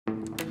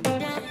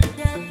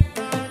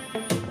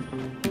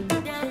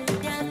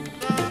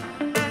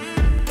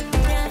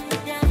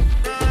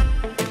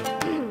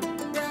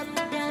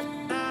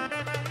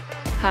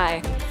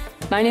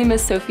My name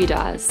is Sophie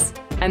Daws.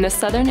 I'm the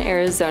Southern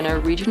Arizona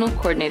Regional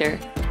Coordinator,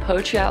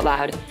 Poetry Out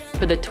Loud,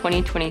 for the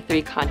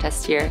 2023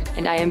 contest year,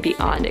 and I am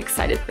beyond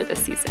excited for this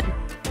season.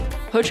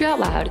 Poetry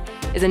Out Loud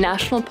is a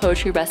national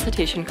poetry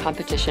recitation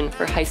competition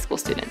for high school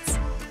students,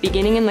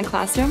 beginning in the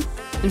classroom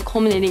and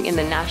culminating in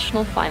the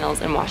national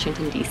finals in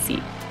Washington,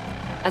 D.C.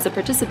 As a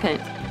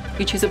participant,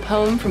 you choose a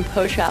poem from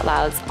Poetry Out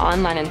Loud's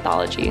online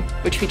anthology,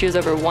 which features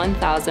over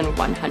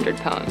 1,100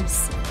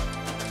 poems.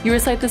 You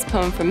recite this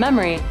poem from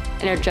memory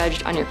and are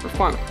judged on your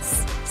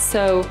performance.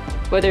 So,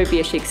 whether it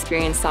be a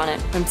Shakespearean sonnet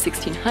from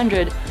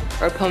 1600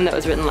 or a poem that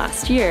was written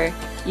last year,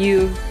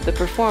 you, the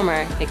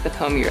performer, make the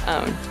poem your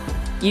own.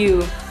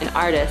 You, an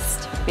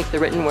artist, make the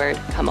written word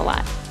come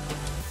alive.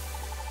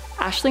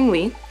 Aisling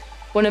Lee,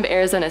 one of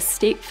Arizona's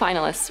state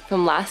finalists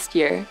from last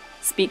year,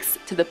 speaks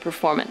to the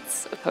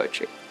performance of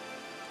poetry.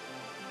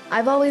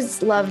 I've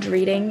always loved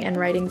reading and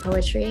writing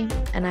poetry,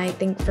 and I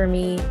think for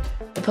me,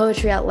 the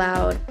Poetry Out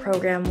Loud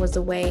program was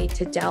a way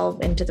to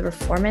delve into the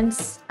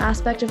performance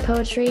aspect of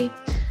poetry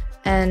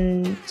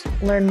and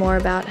learn more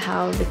about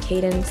how the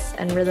cadence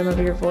and rhythm of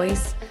your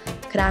voice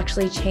could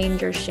actually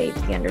change or shape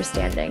the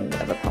understanding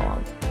of a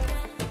poem.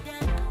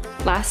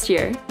 Last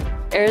year,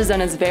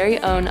 Arizona's very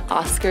own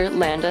Oscar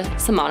Landa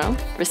Samano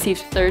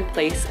received third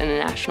place in the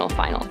national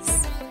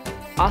finals.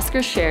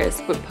 Oscar shares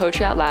what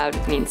Poetry Out Loud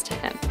means to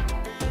him.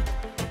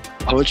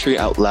 Poetry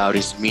Out Loud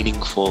is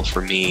meaningful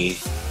for me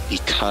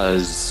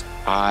because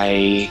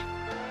it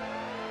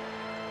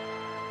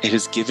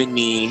has given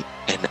me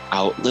an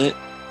outlet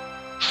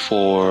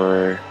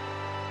for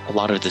a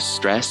lot of the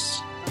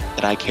stress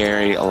that I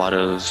carry, a lot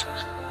of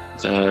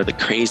the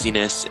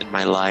craziness in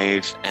my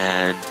life,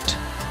 and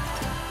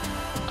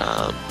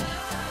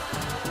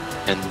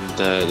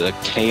the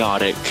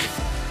chaotic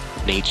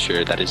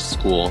nature that is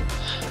school.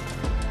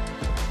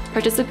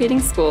 Participating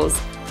schools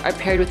are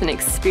paired with an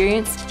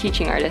experienced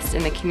teaching artist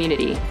in the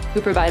community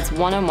who provides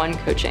one-on-one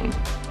coaching,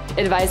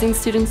 advising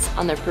students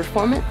on their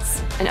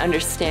performance and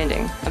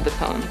understanding of the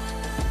poem.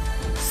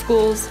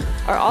 Schools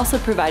are also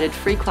provided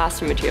free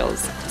classroom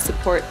materials to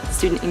support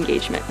student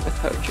engagement with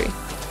poetry.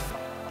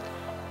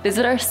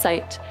 Visit our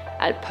site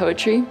at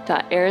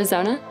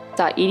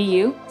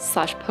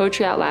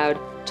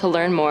poetry.arizona.edu/poetryoutloud to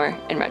learn more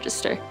and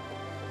register.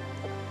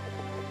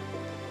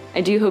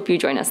 I do hope you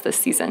join us this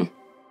season.